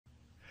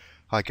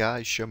Hi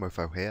guys,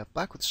 Showmofo here,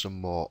 back with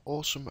some more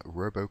awesome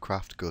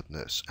Robocraft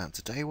goodness. And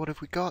today what have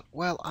we got?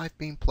 Well, I've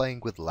been playing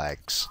with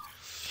legs.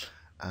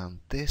 And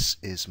this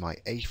is my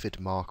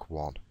Aphid Mark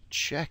 1.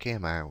 Check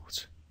him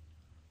out.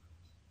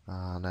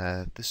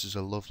 And this is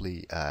a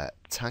lovely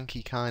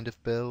tanky kind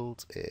of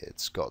build.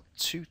 It's got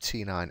two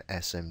T9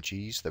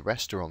 SMGs, the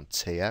rest are on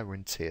tier, we're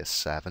in tier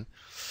 7.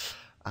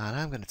 And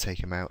I'm going to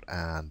take him out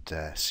and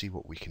see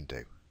what we can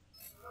do.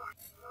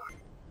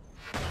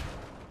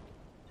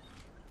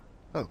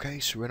 Okay,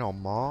 so we're in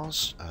on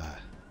Mars.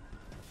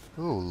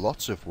 Oh,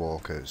 lots of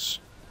walkers.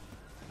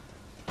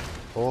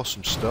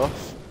 Awesome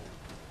stuff.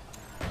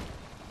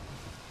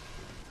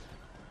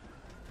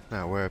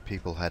 Now, where are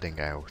people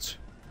heading out?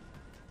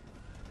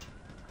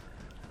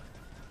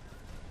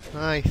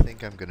 I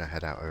think I'm gonna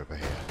head out over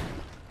here.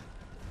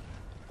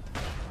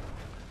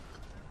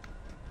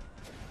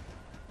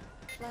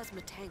 Plasma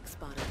tank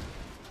spotted.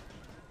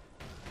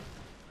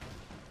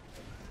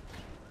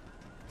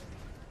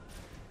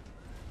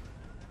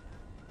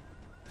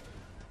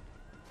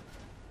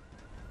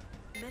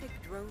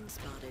 Medic drone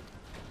spotted.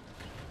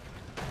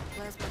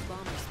 Plasma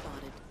bomber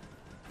spotted.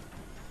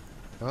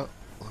 Oh,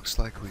 looks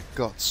like we've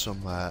got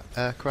some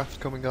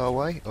aircraft coming our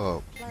way.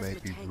 Oh, Plasma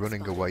maybe tank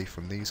running spotted. away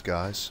from these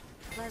guys.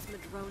 Plasma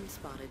drone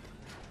spotted.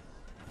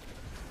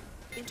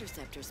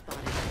 Interceptor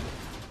spotted.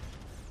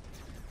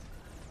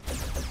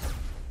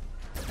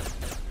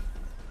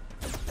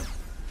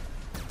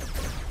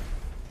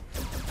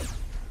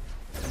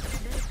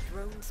 Medic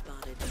drone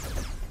spotted.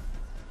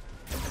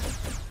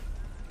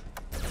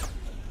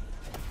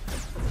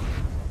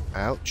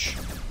 Ouch.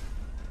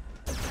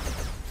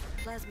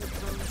 Plasma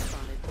drone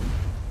spotted.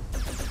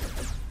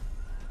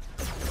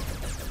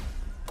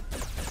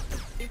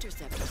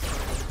 Interceptor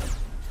spotted.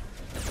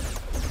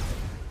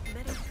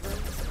 Medic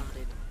drone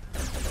spotted.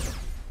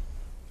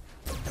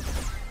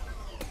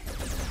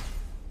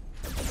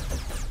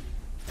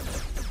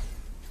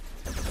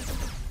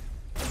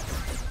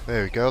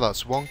 There we go,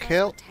 that's one Plasma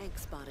kill. tank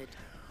spotted.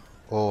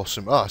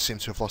 Awesome. Oh, I seem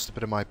to have lost a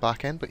bit of my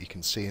back end, but you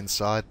can see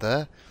inside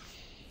there.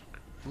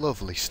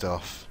 Lovely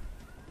stuff.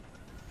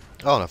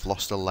 Oh, and I've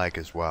lost a leg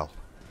as well.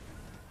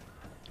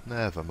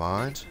 Never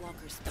mind. Medic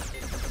walker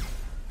spotted.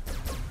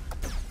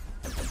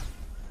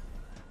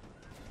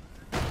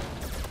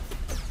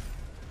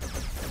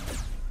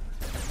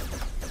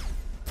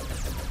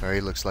 Oh,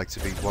 he looks like to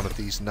be one of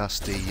these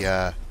nasty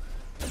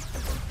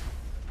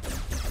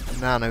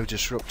nano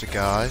disruptor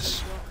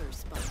guys. Walker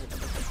spotted.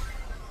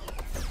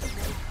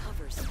 Medic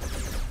hover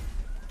spotted.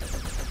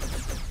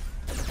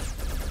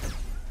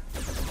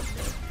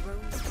 Medic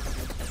drone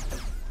spotted.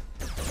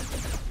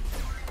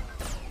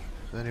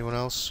 Has anyone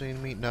else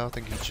seen me? No, I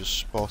think he just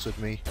spotted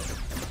me.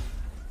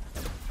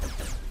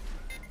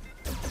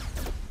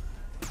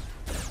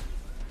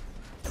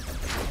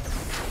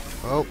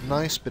 Oh,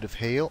 nice bit of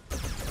heal.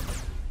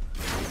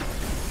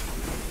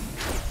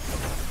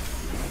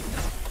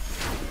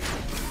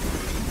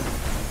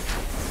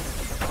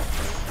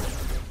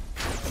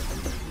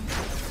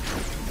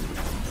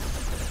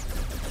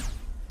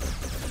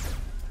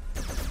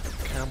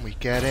 Can we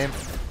get him?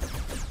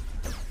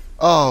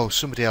 Oh,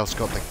 somebody else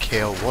got the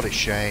kill. What a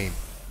shame.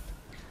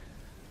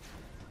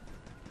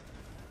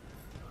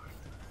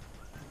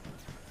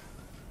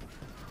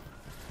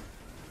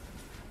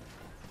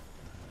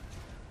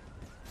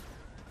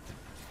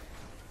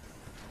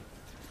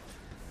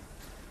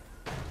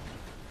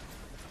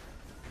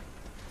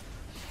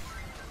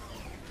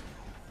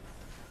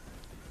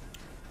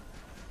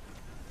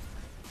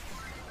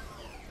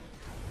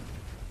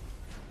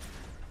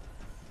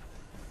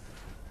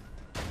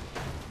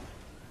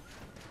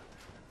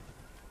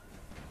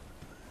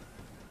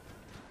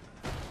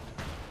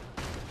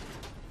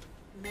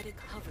 Medic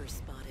hover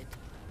spotted.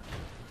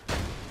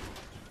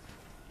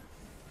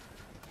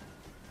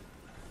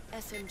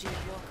 SMG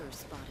walker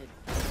spotted.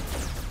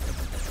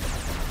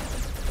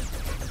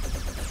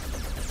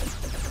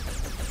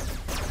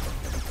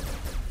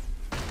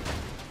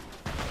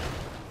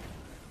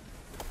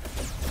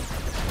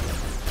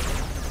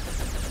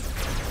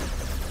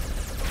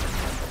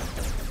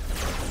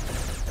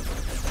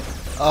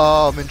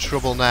 Oh, I'm in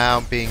trouble now.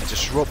 I'm being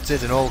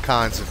disrupted and all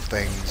kinds of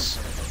things.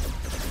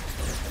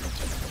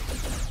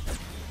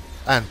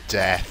 And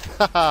death.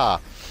 Haha.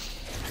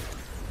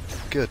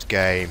 Good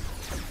game.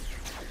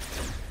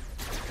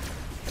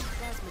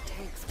 Plasma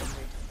tank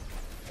spotted.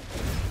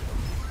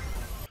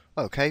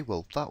 Okay,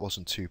 well that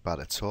wasn't too bad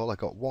at all. I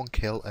got 1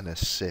 kill and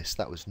assist.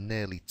 That was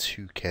nearly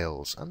 2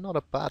 kills, and not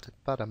a bad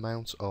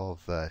amount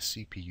of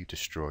CPU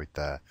destroyed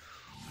there.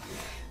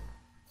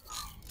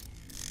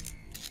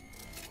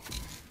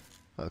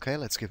 Okay,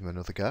 let's give him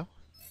another go.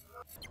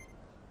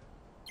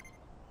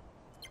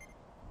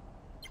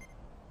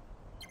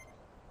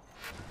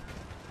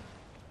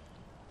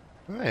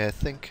 Right, I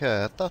think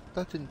that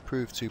didn't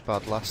prove too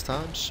bad last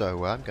time,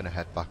 so I'm going to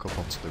head back up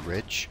onto the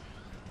ridge.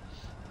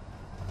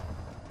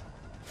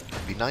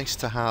 It'd be nice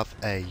to have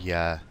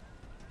a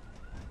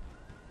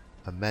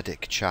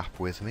medic chap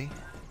with me.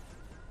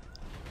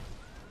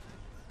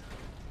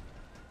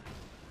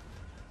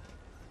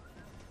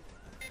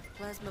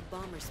 Plasma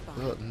bomber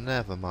spotted. But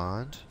never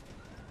mind.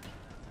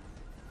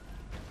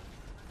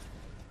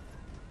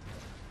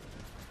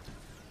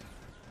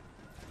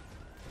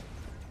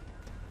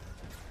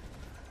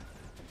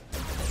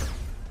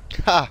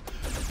 Ha!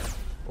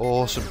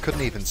 Awesome,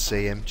 couldn't even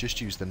see him,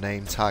 just use the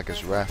name tag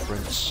as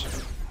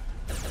reference.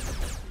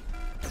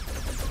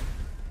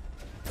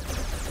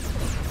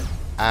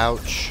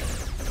 Ouch.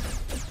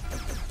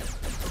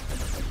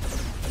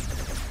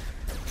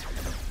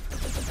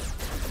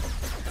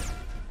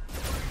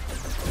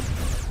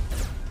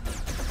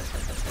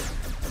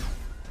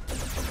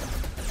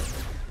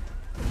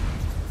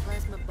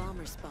 Plasma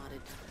bomber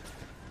spotted.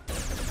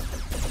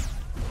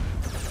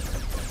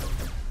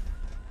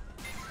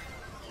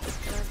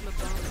 Plasma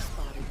bomber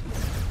spotted.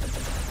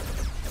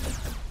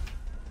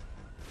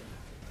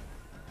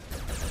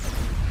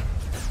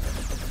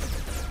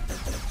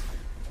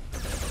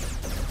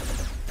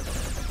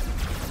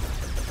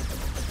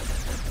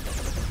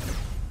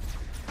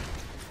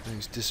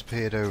 He's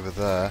disappeared over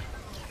there.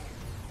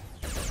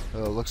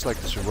 Oh, looks like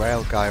there's a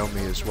rail guy on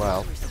me as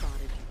well. Bomber spotted.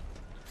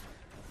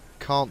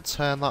 Can't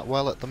turn that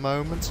well at the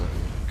moment.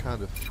 I'm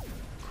kind of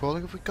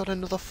crawling. Have we got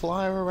another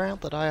flyer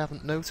around that I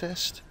haven't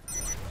noticed?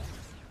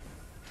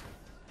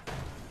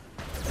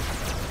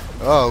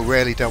 Oh,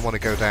 really don't want to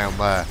go down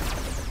there.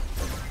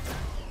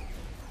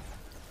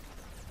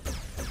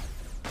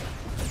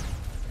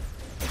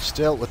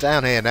 Still, we're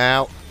down here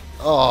now.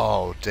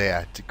 Oh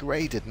dear,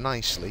 degraded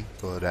nicely,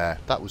 but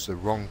that was the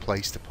wrong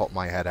place to pop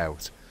my head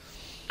out.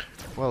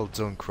 Well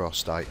done,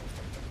 Crossdite.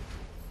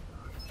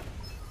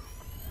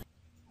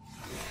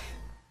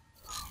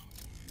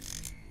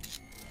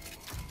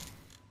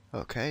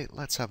 Okay,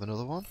 let's have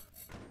another one.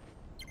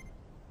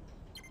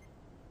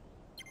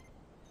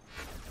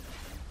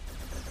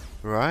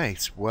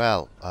 Right,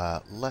 well,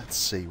 let's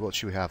see, what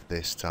should we have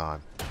this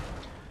time?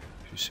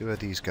 Should we see where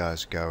these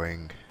guys are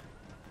going?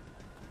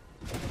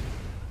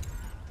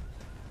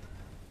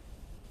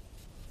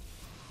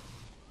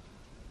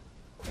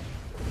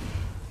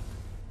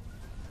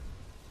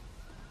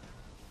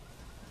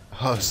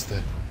 Oh,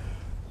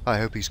 I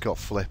hope he's got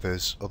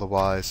flippers,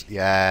 otherwise,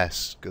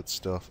 yes, good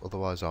stuff,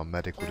 otherwise our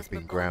medic would have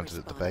been grounded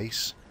at the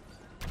base.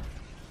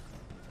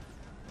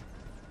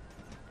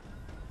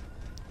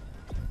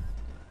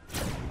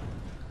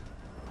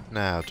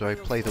 Now, do I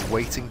play the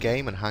waiting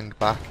game and hang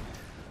back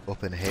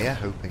up in here,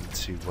 hoping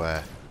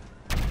to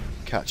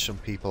catch some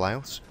people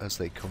out as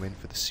they come in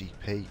for the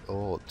CP,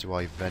 or do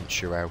I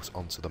venture out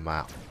onto the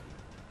map?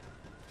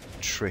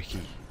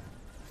 Tricky.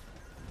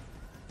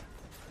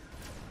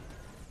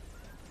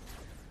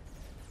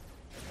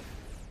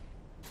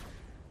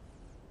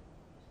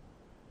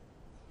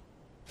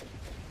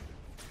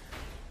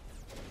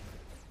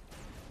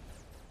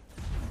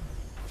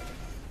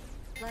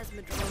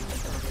 Plasma drone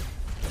spotted.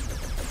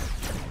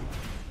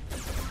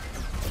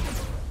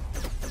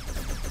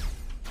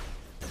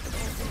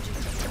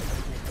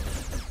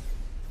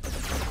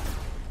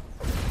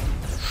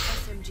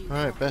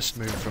 Alright, best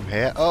move from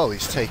here. Oh,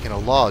 he's taking a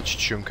large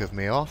chunk of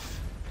me off.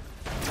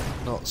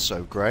 Not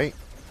so great.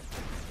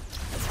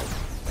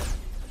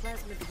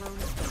 Plasma drone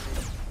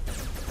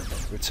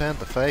spotted. Returned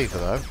the favour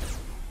though.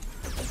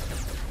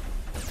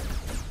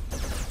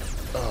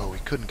 Oh, we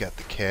couldn't get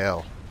the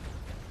kill.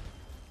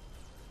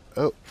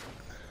 Oh.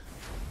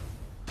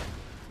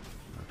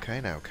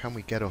 Okay, now can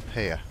we get up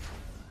here?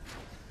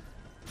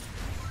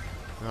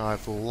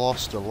 I've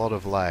lost a lot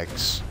of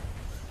legs.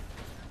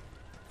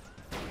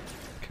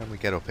 Can we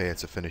get up here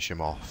to finish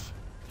him off?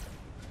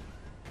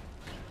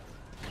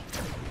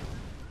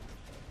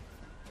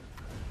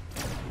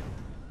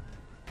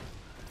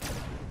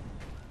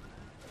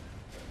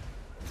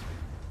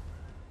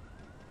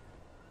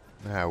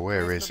 Now,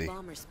 where is he?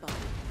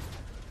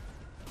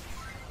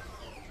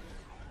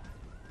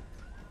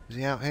 Is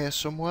he out here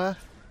somewhere?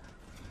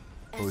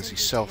 Or is he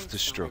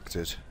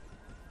self-destructed?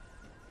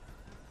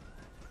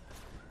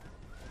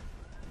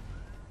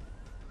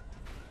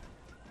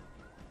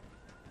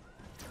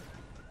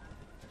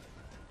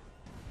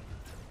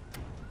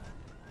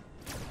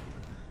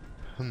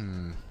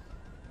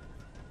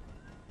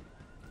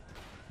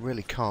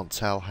 Really can't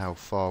tell how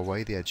far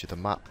away the edge of the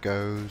map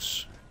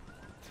goes.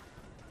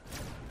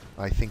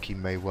 I think he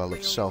may well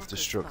have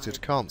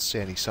self-destructed. Can't see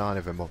any sign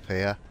of him up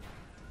here.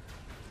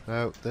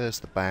 Oh,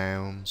 there's the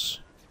bounds.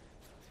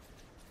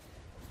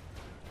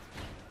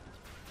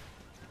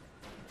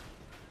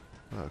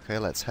 Okay,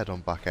 let's head on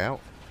back out.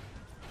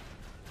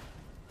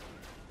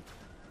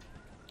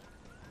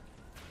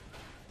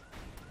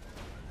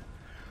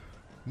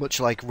 Much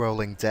like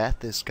Rolling Death,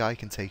 this guy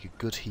can take a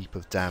good heap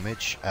of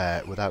damage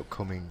without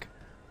coming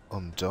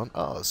undone.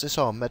 Oh, is this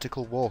our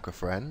medical walker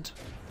friend?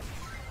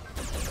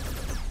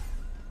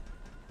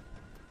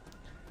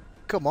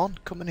 Come on,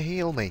 come and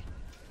heal me.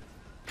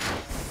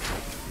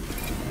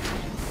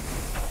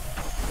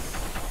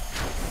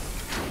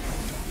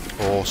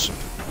 Awesome.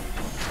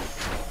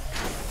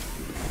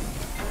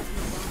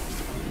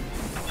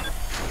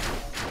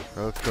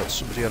 Oh, we've got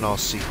somebody on our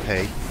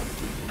CP.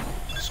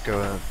 Let's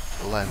go and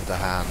lend a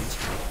hand.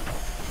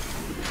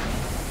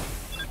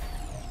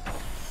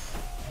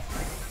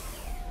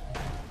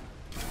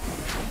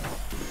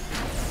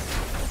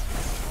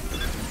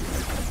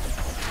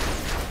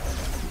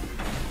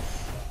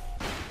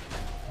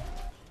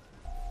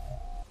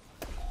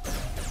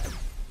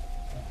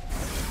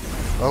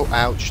 Oh,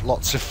 ouch.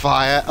 Lots of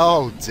fire.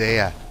 Oh,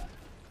 dear.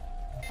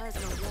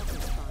 Plasma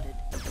walker spotted.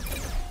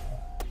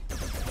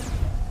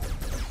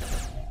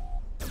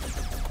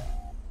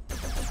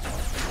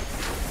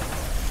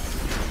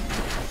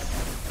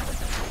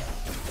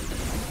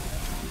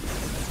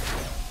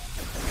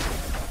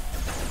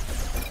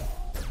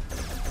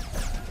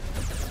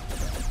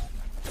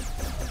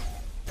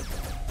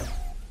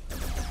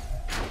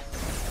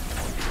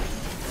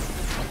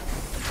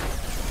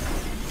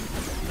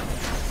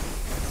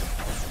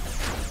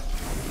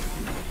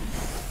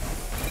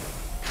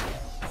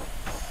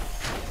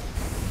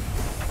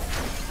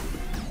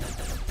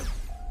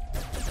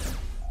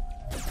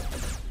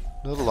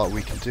 Not a lot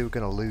we can do. We're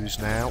going to lose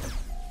now.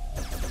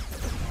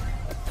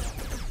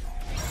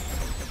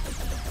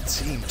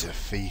 Team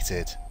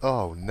defeated.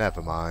 Oh,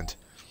 never mind.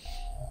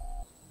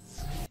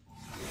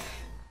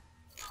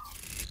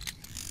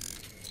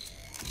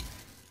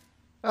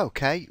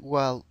 Okay,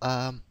 well,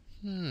 I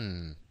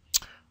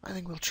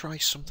think we'll try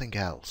something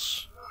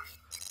else.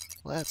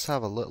 Let's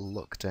have a little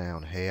look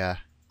down here.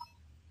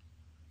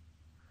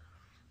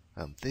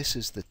 This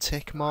is the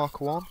tick mark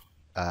one.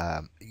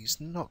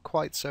 He's not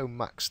quite so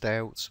maxed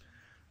out,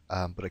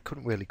 but I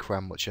couldn't really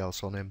cram much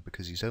else on him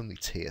because he's only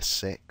tier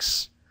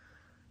 6.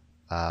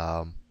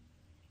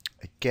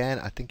 Again,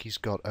 I think he's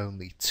got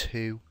only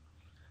 2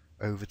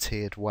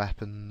 over-tiered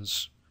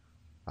weapons.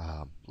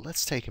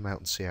 Let's take him out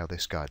and see how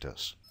this guy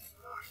does.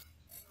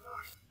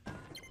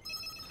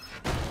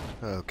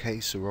 Okay,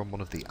 so we're on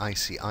one of the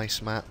icy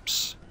ice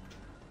maps.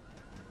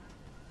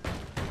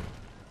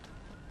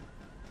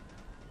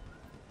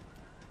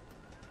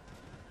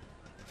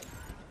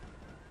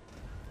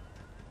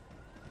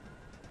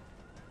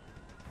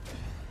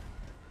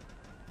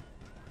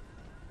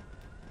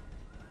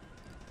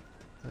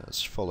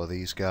 Let's follow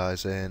these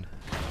guys in.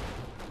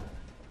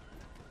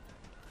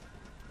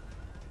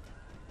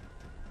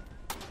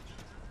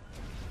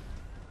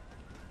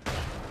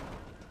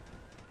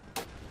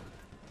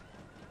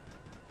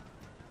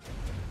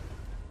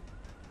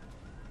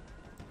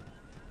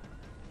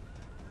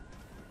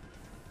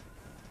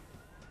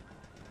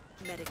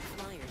 Medic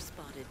flyer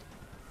spotted.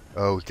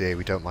 Oh dear,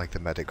 we don't like the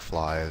medic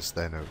flyers.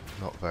 They're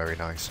not very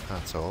nice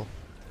at all.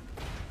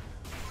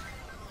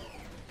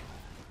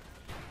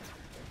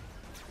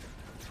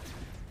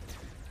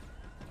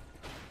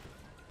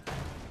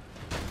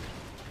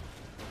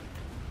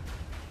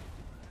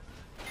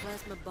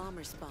 Plasma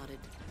bomber spotted.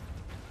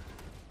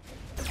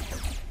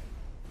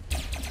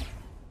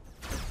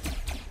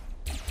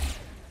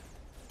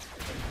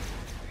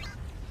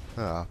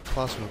 Ah,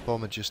 plasma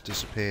bomber just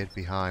disappeared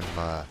behind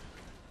there.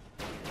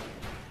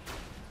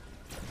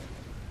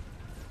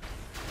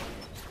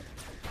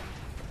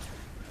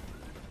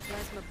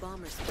 Plasma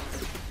bomber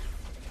spotted.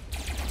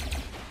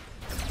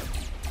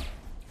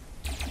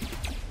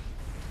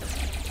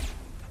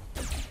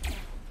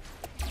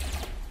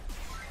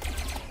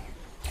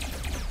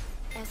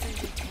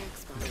 SMG tank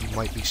spotted. He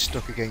might be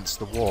stuck against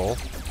the wall.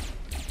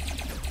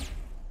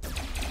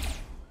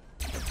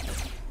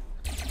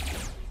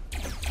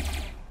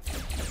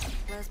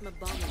 Plasma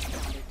bomber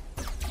spotted.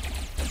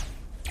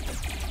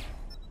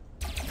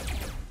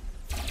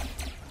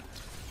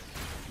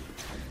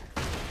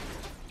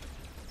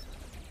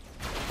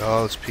 Oh,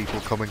 there's people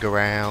coming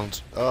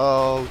around.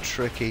 Oh,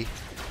 tricky.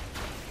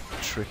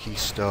 Tricky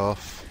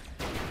stuff.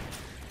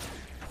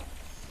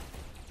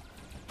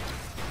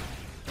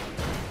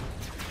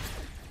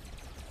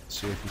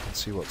 See if we can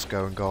see what's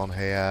going on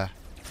here.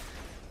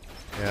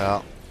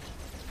 Yeah.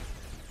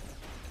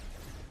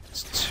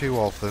 There's 2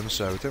 of them,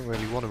 so I don't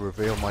really want to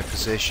reveal my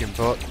position,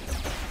 but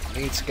I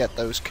need to get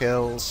those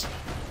kills.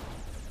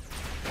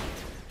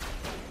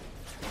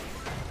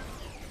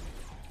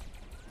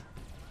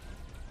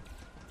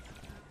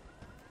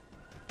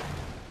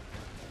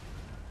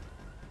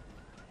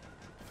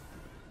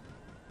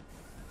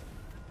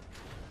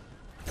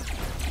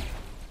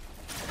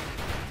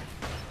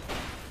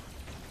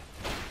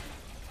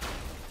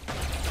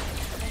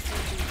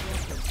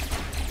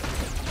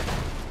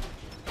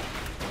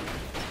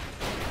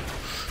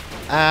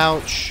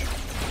 Ouch.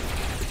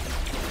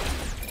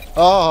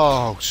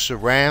 Oh,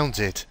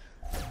 surrounded.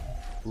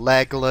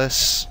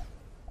 Legless.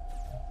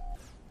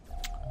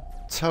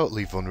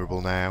 Totally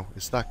vulnerable now.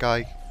 Is that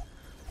guy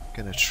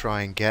gonna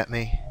try and get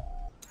me?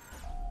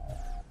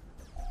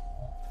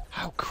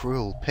 How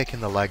cruel, picking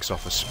the legs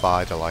off a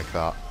spider like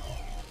that.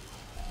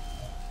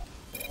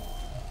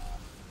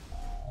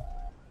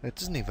 It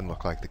doesn't even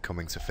look like they're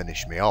coming to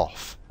finish me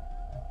off.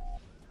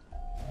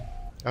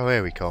 Oh,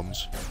 here he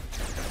comes.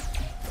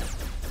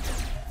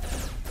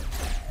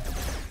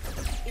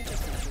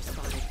 Interceptor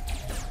spotted.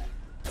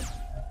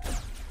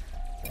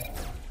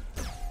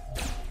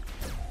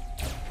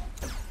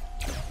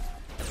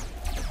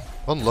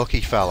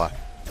 Unlucky fella.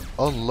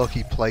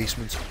 Unlucky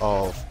placement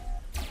of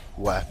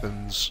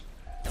weapons.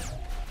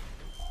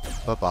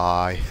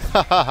 Bye-bye.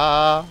 Ha ha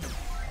ha.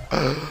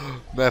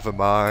 Never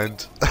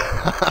mind.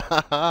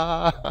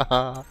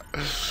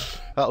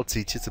 That'll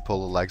teach you to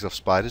pull the legs off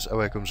spiders. Oh,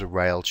 here comes a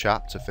rail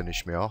chap to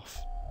finish me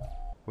off.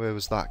 Where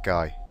was that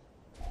guy?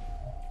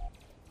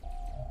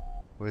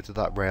 Where did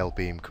that rail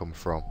beam come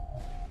from?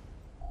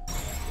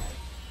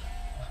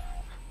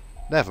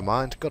 Never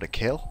mind, got a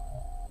kill.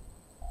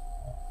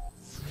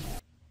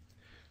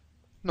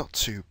 Not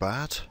too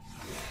bad.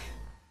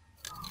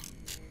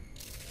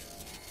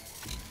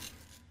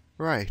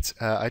 Right,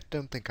 I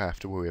don't think I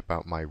have to worry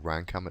about my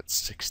rank. I'm at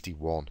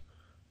 61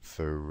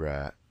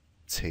 for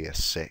tier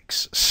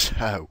 6,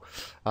 so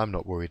I'm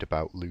not worried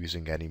about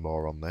losing any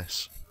more on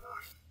this.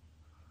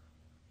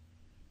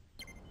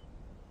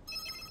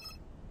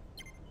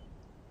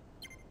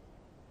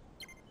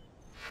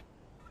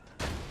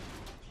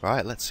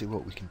 Right, let's see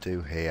what we can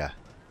do here.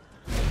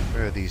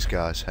 Where are these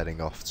guys heading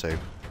off to?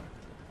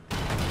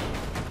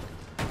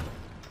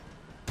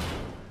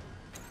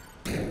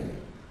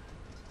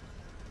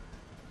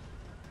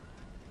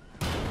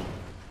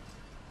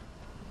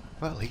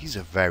 Well, he's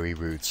a very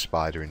rude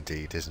spider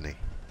indeed, isn't he?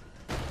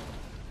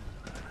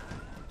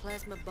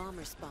 Plasma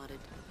bomber spotted.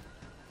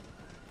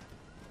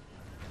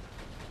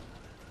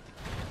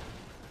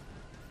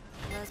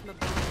 Plasma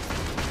bomber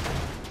spotted.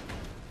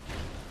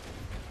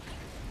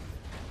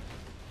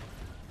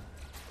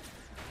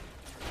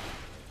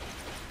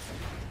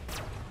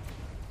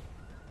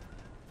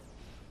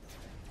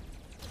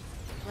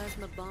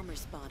 Plasma bomber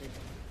spotted.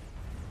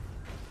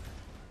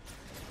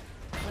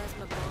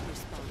 Plasma bomber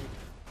spotted.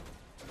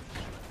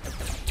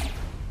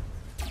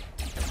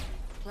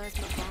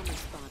 Plasma bomber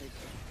spotted.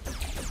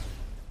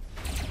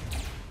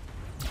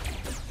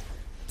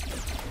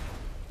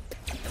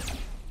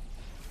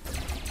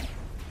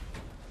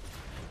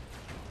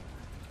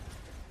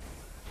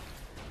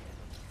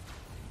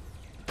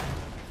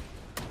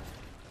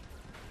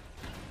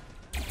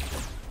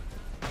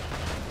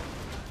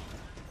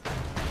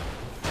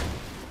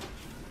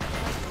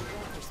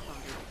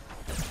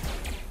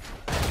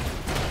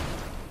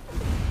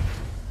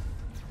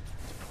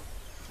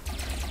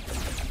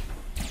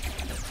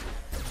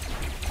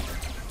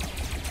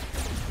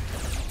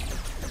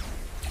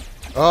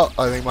 Oh,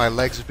 I think my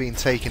legs have been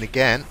taken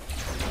again.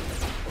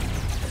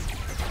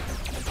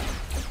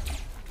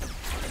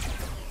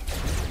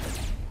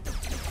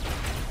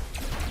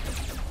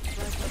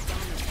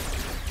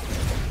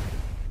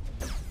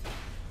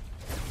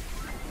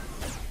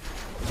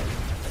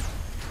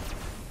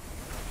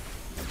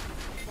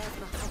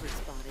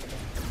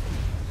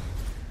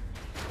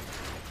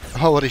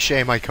 Oh, what a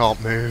shame I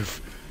can't move.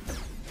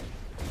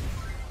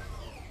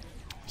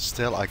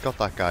 Still, I got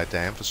that guy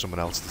down for someone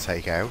else to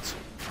take out.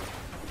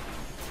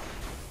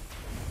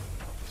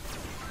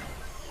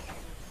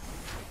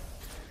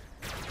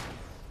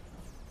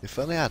 If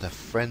only I had a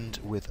friend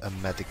with a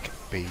medic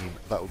beam,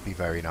 that would be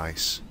very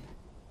nice.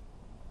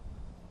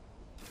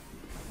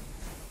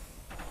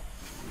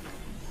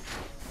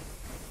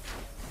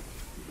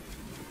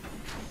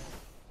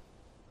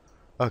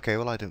 Okay,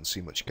 well I don't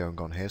see much going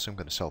on here, so I'm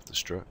going to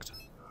self-destruct.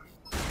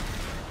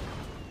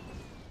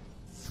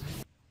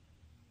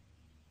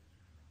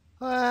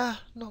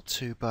 Not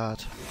too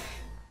bad.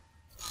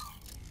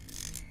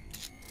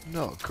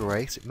 Not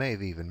great. It may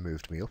have even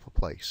moved me up a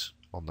place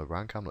on the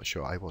rank. I'm not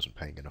sure. I wasn't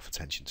paying enough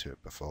attention to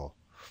it before.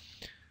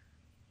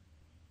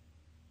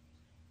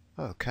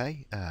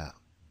 Okay,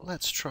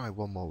 let's try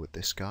one more with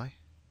this guy.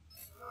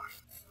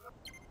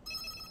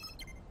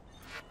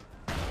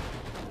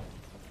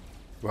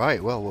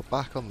 Right, well, we're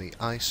back on the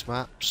ice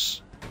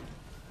maps.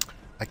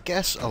 I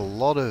guess a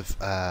lot of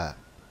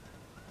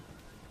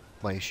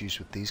my issues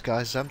with these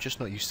guys is I'm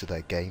just not used to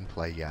their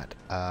gameplay yet.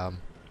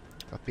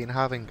 I've been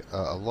having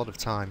a lot of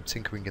time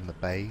tinkering in the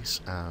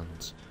bays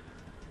and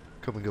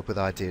coming up with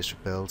ideas for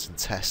builds and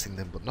testing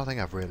them, but nothing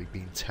I've really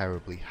been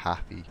terribly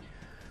happy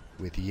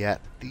with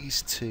yet.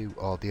 These two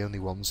are the only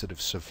ones that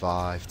have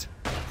survived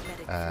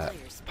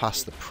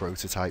past the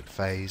prototype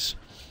phase,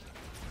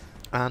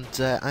 and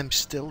I'm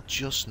still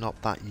just not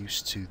that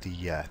used to the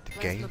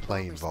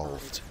gameplay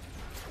involved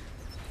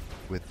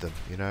with them.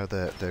 You know,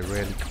 they're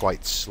really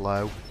quite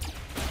slow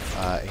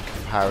in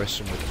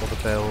comparison with other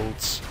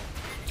builds.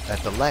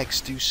 The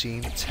legs do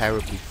seem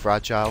terribly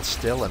fragile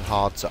still and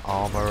hard to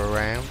armor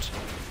around.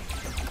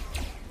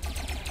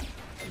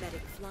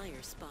 Medic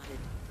flyer spotted.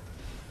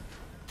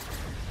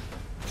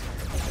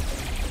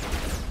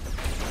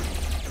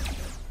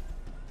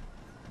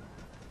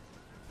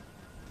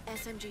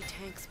 SMG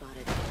tank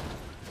spotted.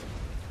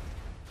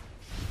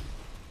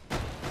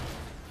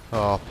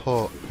 Oh,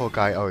 poor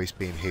guy. Oh, he's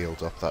being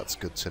healed up. That's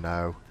good to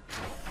know.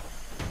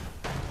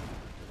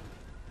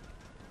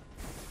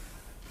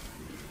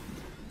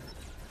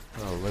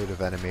 Oh, a load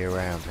of enemy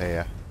around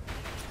here.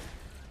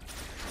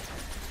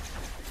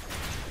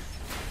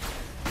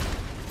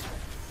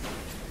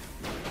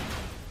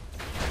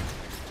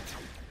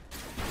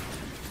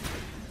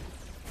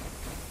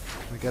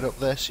 Can we get up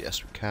this?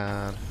 Yes, we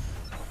can.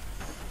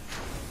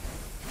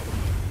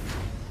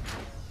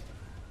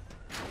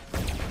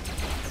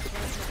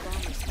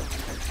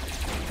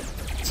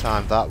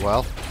 Timed that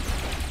well.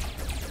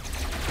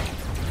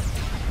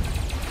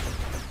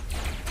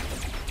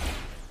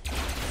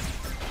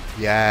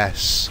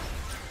 Yes.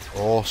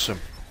 Awesome.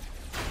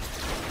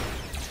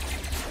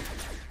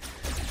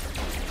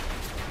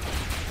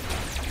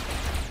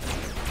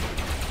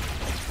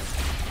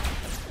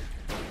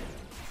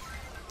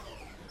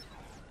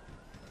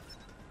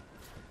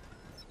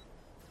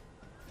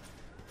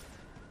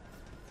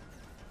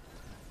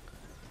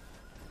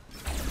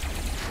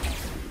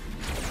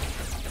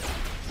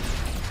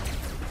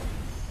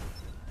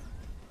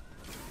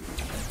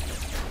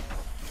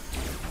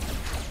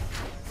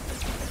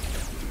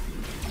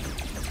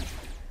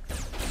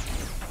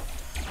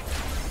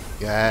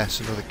 Yes,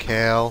 another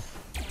kill.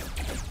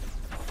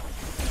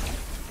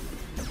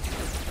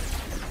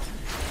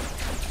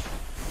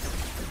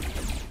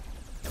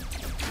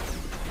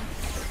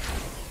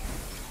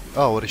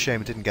 Oh, what a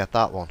shame I didn't get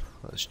that one.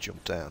 Let's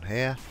jump down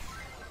here.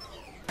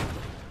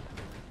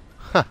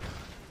 Huh.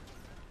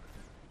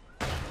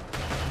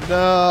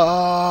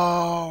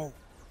 No!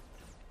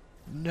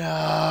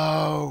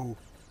 No!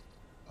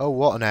 Oh,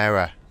 what an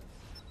error.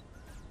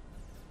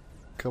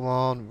 Come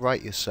on,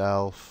 right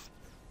yourself.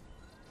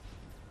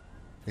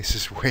 This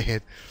is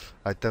weird.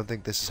 I don't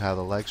think this is how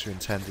the legs are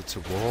intended to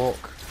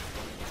walk.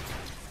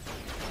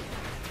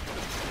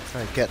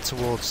 Try and get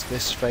towards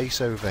this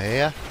face over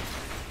here.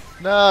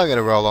 No, I'm going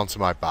to roll onto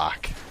my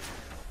back.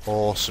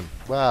 Awesome.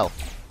 Well,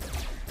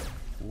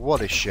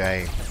 what a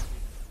shame.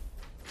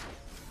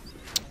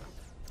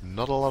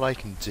 Not a lot I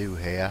can do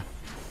here.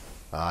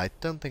 I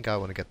don't think I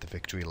want to get the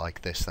victory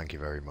like this, thank you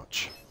very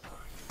much.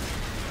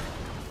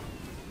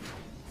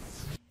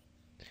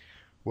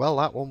 Well,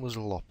 that one was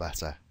a lot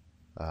better.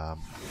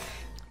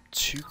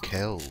 2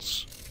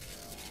 kills.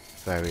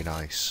 Very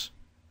nice.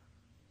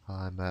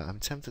 I'm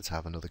tempted to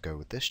have another go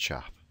with this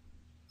chap.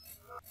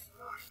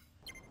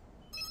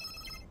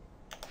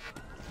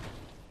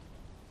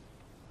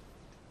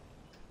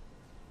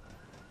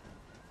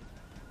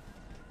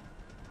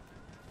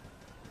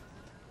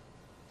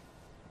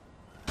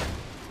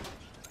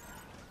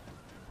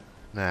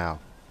 Now,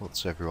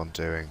 what's everyone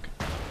doing?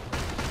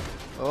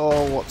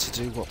 Oh, what to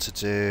do, what to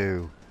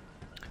do.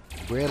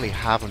 Really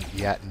haven't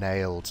yet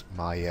nailed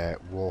my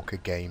Walker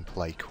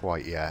gameplay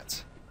quite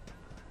yet.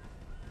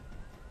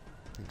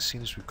 I think as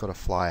soon as we've got a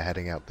flyer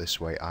heading out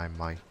this way, I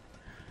might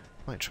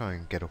try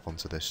and get up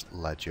onto this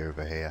ledge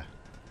over here.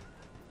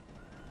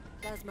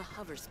 Plasma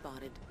hover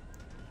spotted.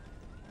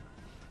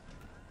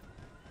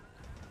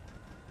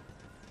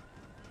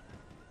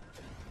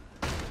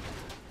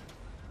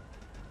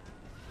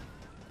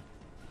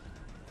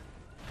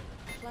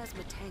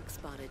 Plasma tank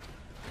spotted.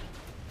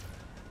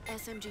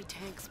 SMG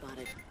tank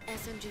spotted.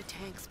 SMG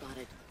tank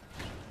spotted.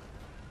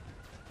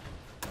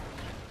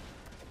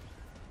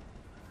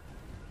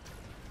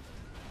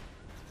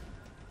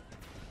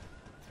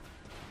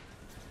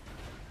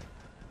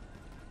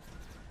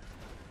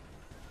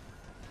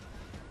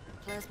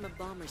 Plasma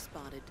bomber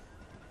spotted.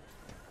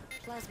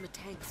 Plasma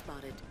tank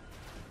spotted.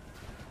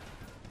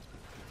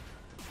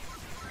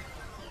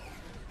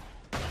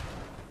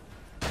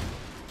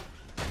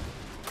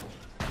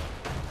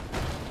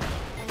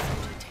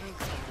 SMG tank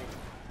spotted.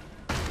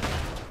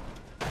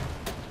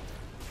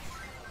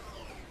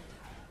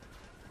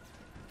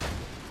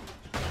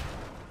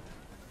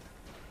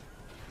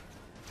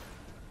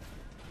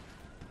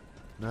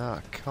 No,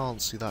 I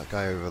can't see that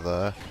guy over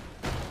there.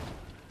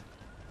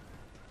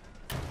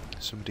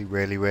 Somebody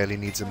really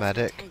needs a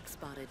medic. Tank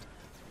spotted.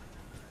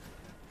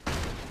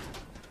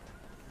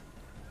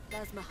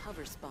 Plasma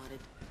hover spotted.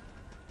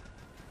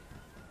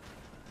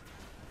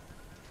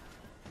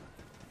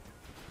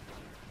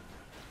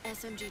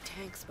 SMG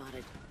tank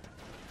spotted.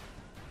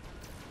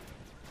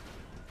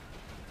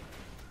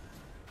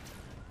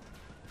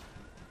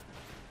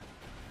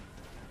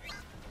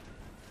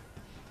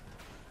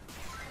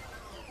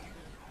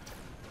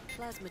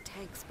 Plasma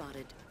tank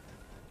spotted.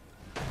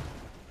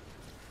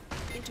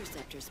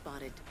 Interceptor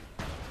spotted.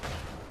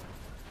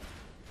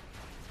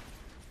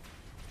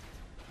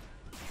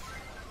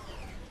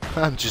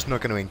 I'm just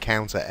not going to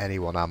encounter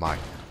anyone, am I?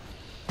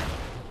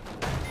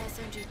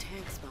 SMG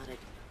tank spotted.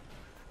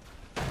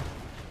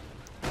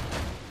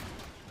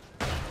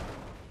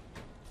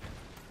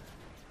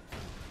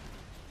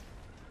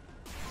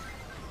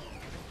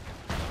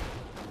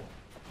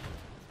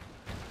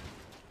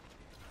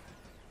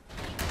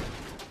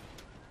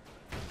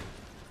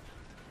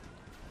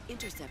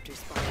 Interceptor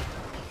spotted.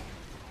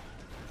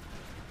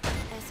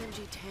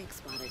 SMG tank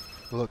spotted.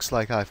 Looks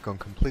like I've gone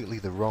completely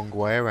the wrong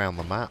way around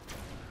the map.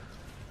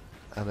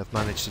 And I've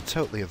managed to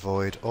totally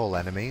avoid all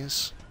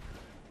enemies.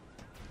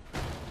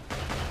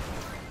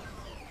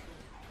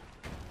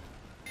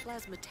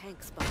 Plasma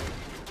tank spotted.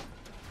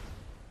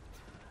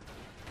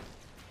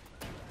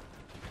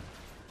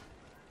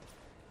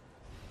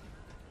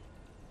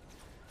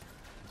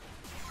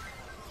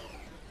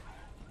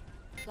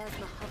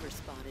 Plasma hover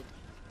spotted.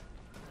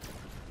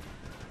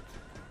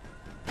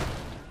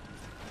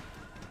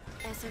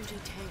 SMG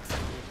tank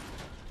spotted.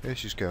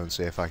 Let's just go and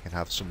see if I can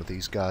have some of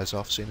these guys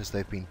off, seeing as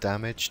they've been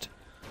damaged.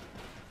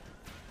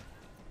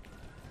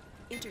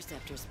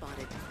 Interceptor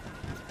spotted.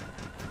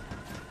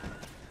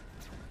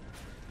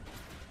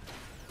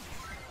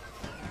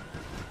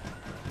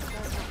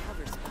 Plasma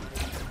hover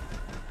spotted.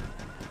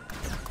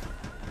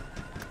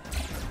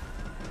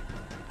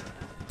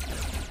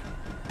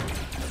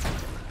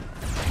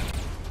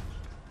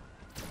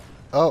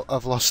 Oh,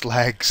 I've lost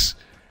legs.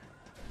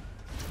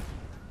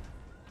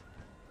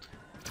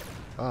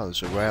 Oh,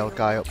 there's a rail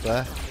guy up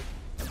there.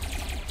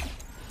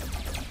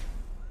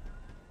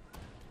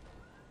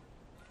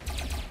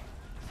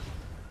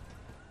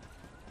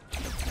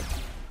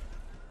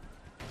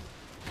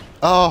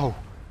 Oh!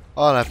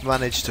 Oh, and I've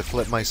managed to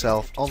flip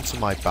myself onto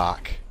my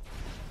back,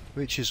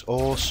 which is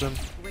awesome.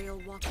 Rail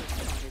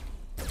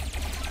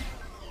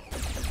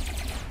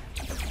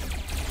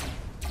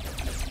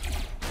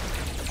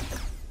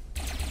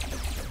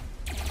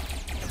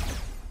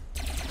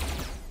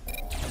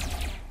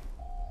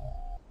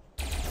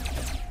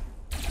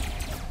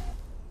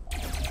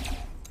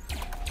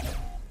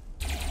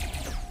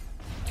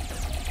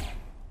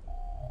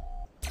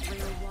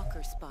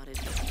spotted.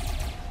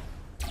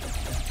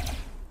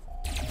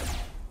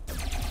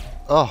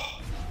 Oh.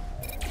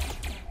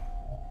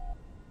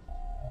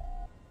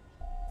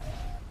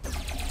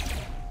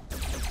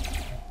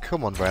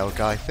 Come on, rail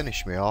guy,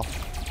 finish me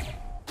off.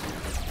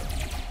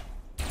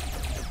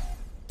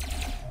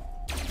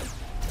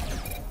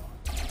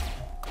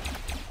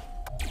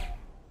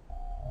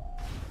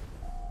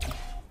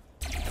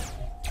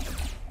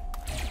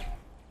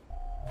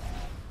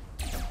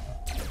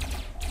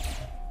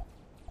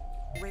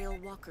 Rail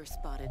walker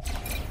spotted.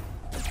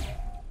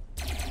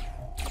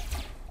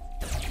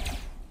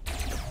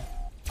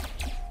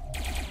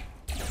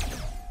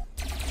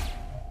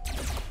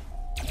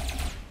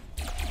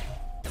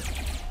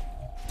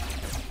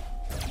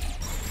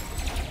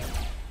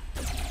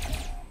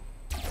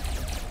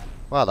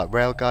 Wow, that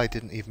rail guy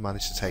didn't even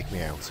manage to take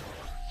me out.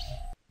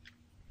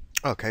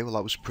 Okay, well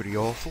that was pretty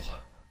awful.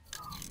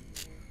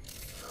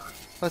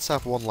 Let's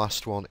have one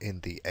last one in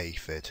the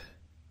Aphid.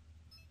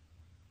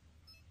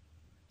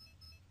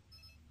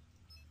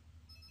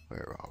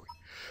 Where are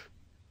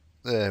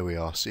we? There we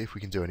are. See if we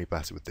can do any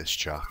better with this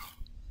chap.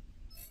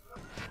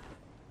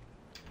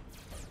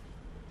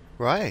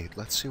 Right,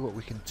 let's see what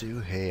we can do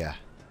here.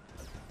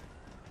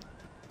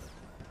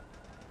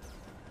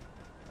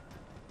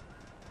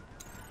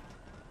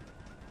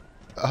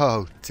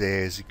 Oh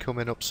dear, is he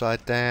coming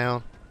upside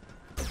down?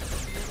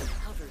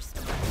 Hover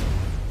spotted.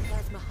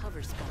 Plasma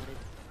hover spotted.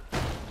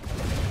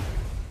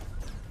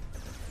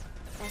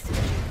 SMG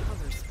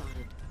hover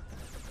spotted.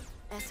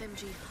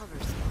 SMG hover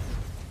spotted.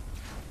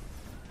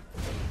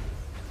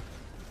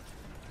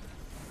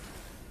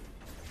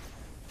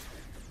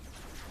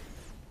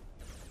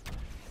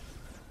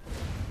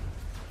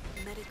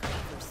 Medic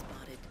hover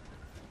spotted.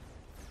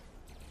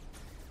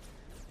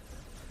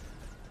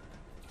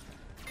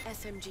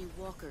 SMG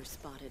walker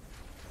spotted.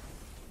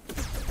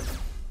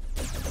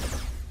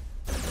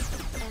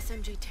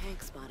 SMG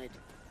tank spotted.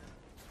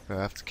 I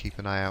have to keep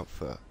an eye out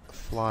for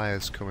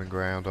flyers coming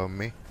round on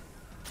me.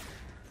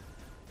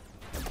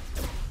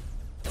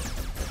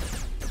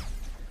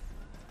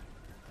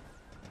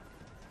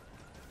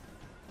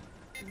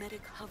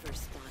 Medic hover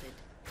spotted.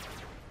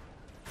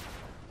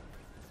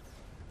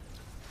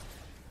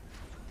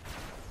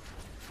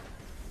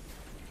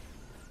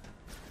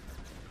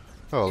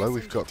 Oh, hello,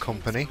 we've got SMG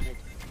company. tank spotted.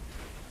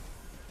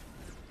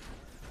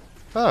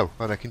 Oh,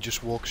 and I can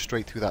just walk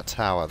straight through that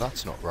tower.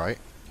 That's not right.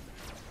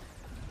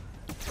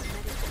 Medic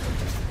hover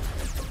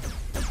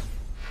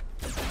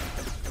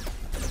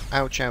spotted.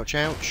 Ouch, ouch,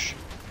 ouch.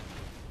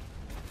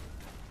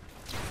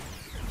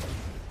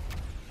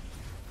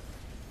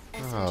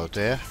 Oh SMG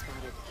dear. tank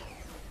spotted.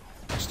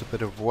 Just a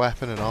bit of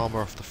weapon and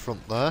armour off the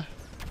front there.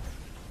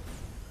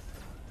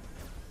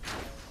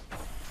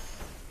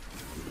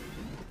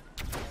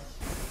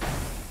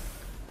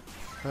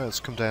 Let's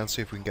come down and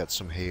see if we can get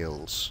some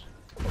heals.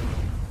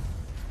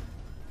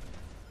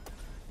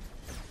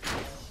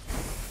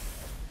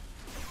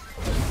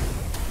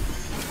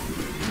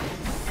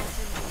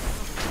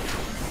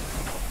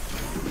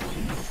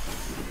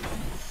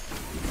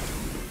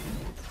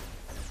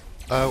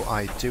 Oh,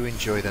 I do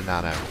enjoy the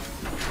nano.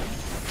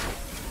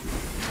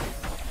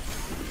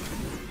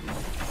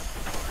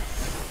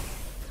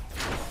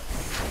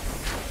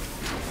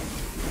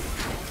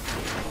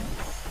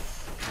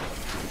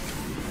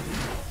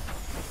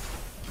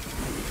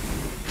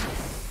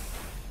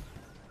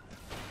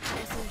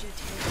 SMG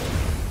tank.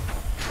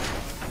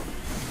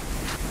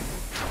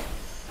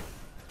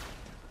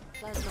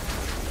 Plasma hover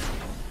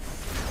spotted.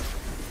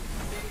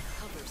 Medic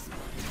hover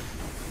spotted.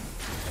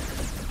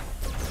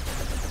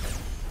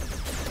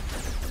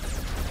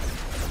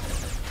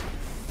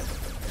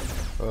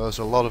 Oh, there's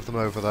a lot of them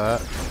over there.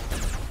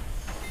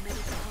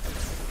 Medic hover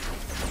spotted.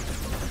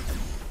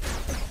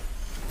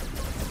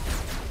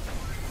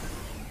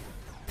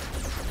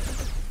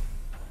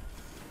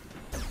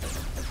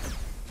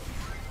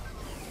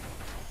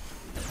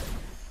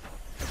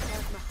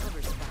 Plasma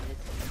hover spotted.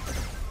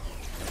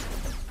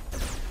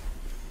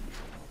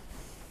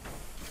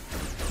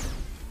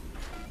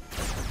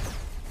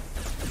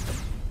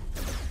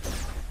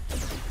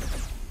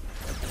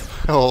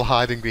 All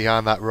hiding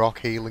behind that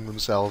rock, healing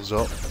themselves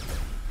up.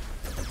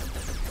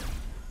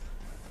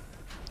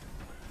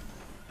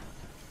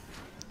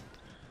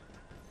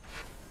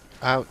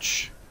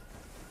 Ouch.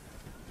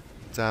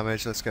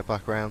 Damage, let's get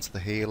back around to the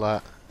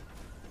healer.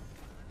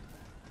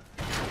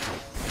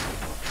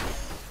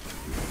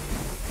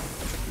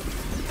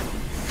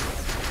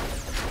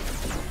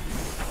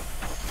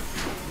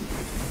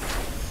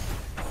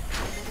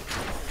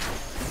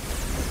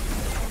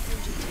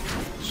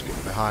 Just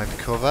get behind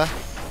cover.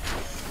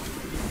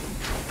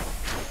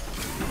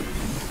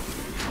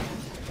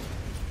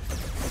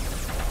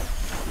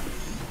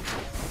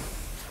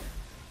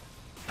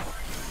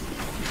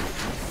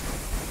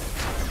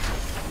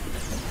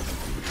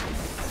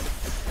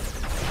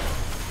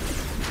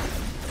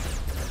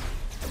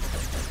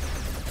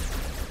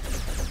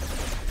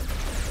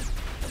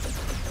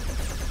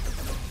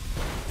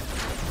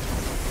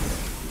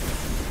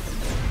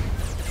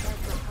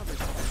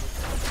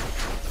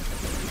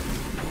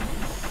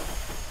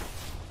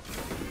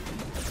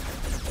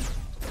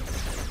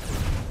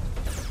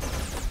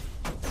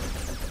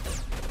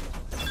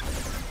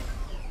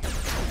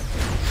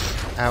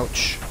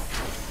 Ouch.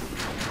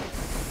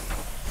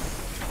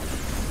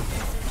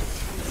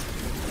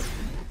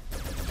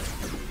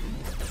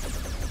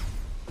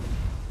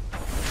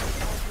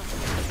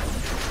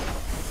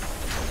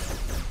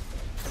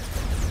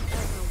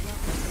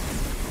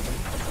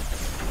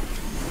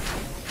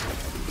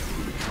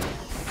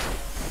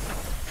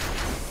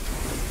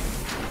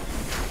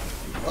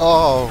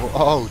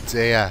 Oh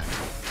dear.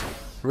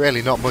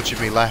 Really not much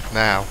of me left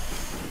now.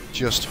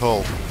 Just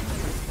hull.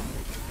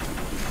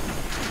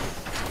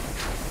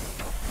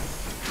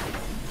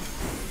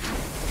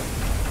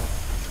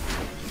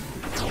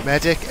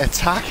 Medic,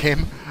 attack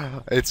him!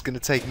 It's going to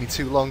take me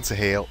too long to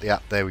heal.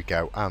 Yep, there we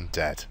go. I'm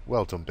dead.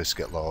 Well done,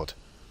 Biscuit Lord.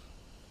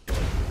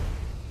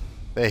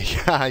 Hey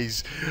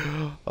guys!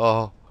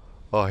 Oh,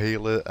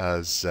 healer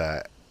has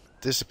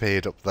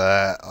disappeared up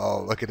there.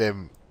 Oh, look at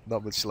him.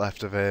 Not much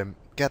left of him.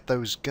 Get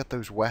those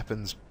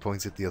weapons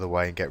pointed the other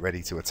way and get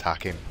ready to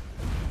attack him.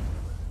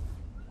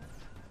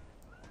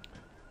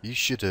 You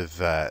should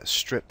have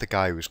stripped the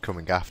guy who was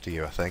coming after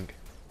you, I think.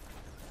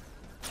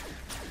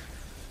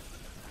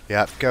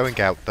 Yep, going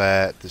out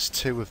there. There's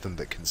two of them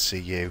that can see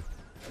you.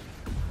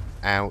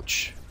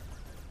 Ouch.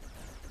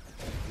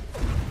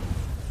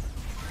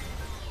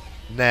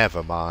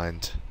 Never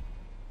mind.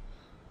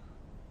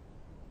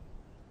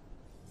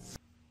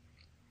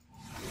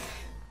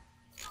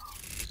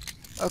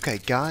 Okay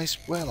guys,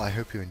 well I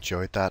hope you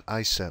enjoyed that.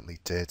 I certainly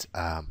did.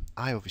 I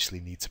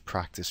obviously need to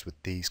practice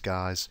with these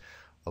guys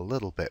a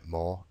little bit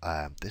more.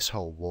 This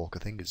whole walker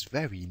thing is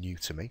very new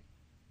to me.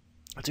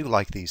 I do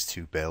like these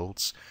two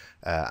builds,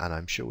 and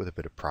I'm sure with a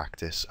bit of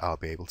practice I'll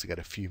be able to get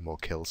a few more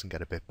kills and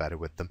get a bit better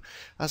with them.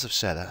 As I've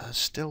said, I'm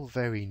still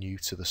very new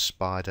to the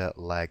spider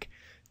leg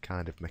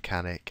kind of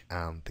mechanic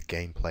and the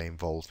gameplay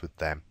involved with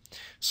them,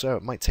 so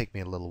it might take me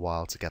a little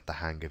while to get the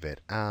hang of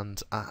it.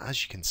 And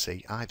as you can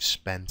see, I've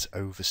spent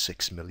over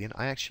 6 million.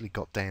 I actually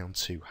got down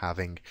to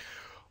having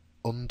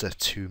under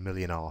 2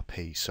 million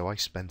RP, so I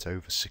spent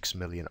over 6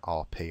 million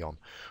RP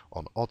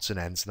on odds and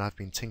ends, and I've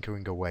been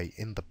tinkering away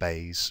in the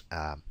bays.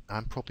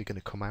 I'm probably going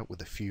to come out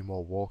with a few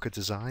more walker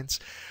designs.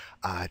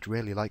 I'd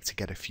really like to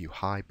get a few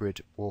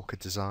hybrid walker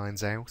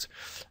designs out,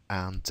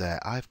 and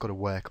I've got to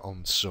work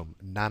on some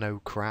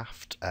nano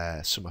craft,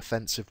 some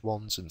offensive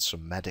ones and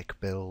some medic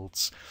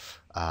builds.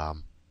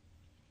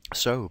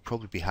 So we'll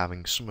probably be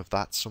having some of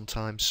that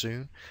sometime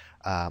soon.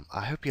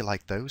 I hope you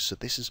like those. So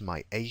this is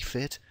my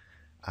Aphid,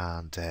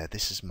 and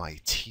this is my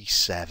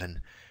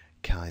T7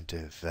 kind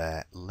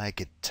of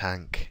legged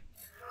tank.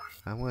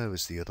 And where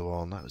was the other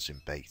one? That was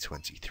in Bay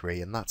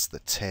 23, and that's the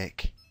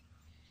Tick.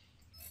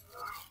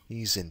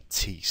 He's in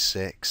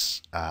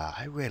T6.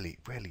 I really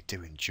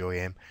do enjoy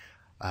him.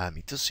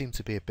 He does seem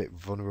to be a bit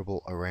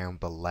vulnerable around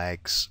the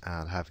legs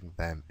and having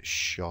them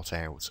shot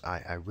out.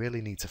 I really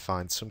need to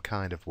find some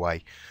kind of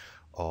way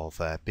of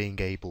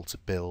being able to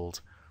build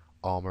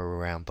armor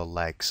around the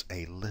legs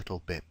a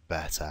little bit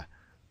better.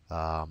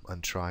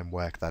 And try and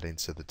work that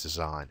into the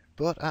design.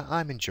 But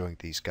I'm enjoying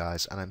these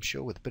guys, and I'm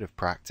sure with a bit of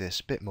practice,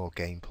 a bit more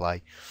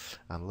gameplay,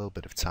 and a little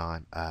bit of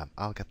time,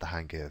 I'll get the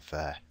hang of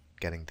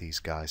getting these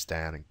guys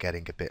down and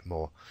getting a bit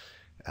more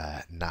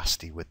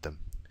nasty with them.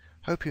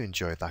 Hope you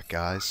enjoyed that,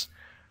 guys.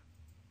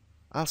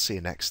 I'll see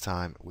you next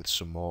time with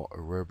some more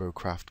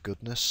Robocraft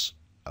goodness.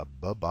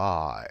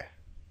 Bye-bye.